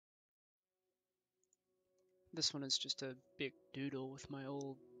This one is just a big doodle with my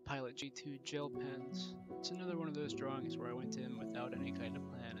old Pilot G2 gel pens. It's another one of those drawings where I went in without any kind of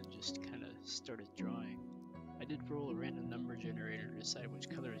plan and just kind of started drawing. I did roll a random number generator to decide which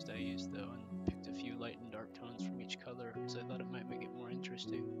colors I used though, and picked a few light and dark tones from each color because I thought it might make it more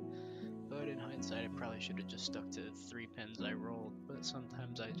interesting. But in hindsight, I probably should have just stuck to 3 pens I rolled, but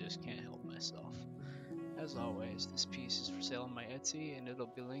sometimes I just can't help myself. As always, this piece is for sale on my Etsy, and it'll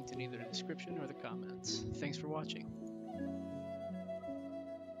be linked in either the description or the comments. Thanks for watching.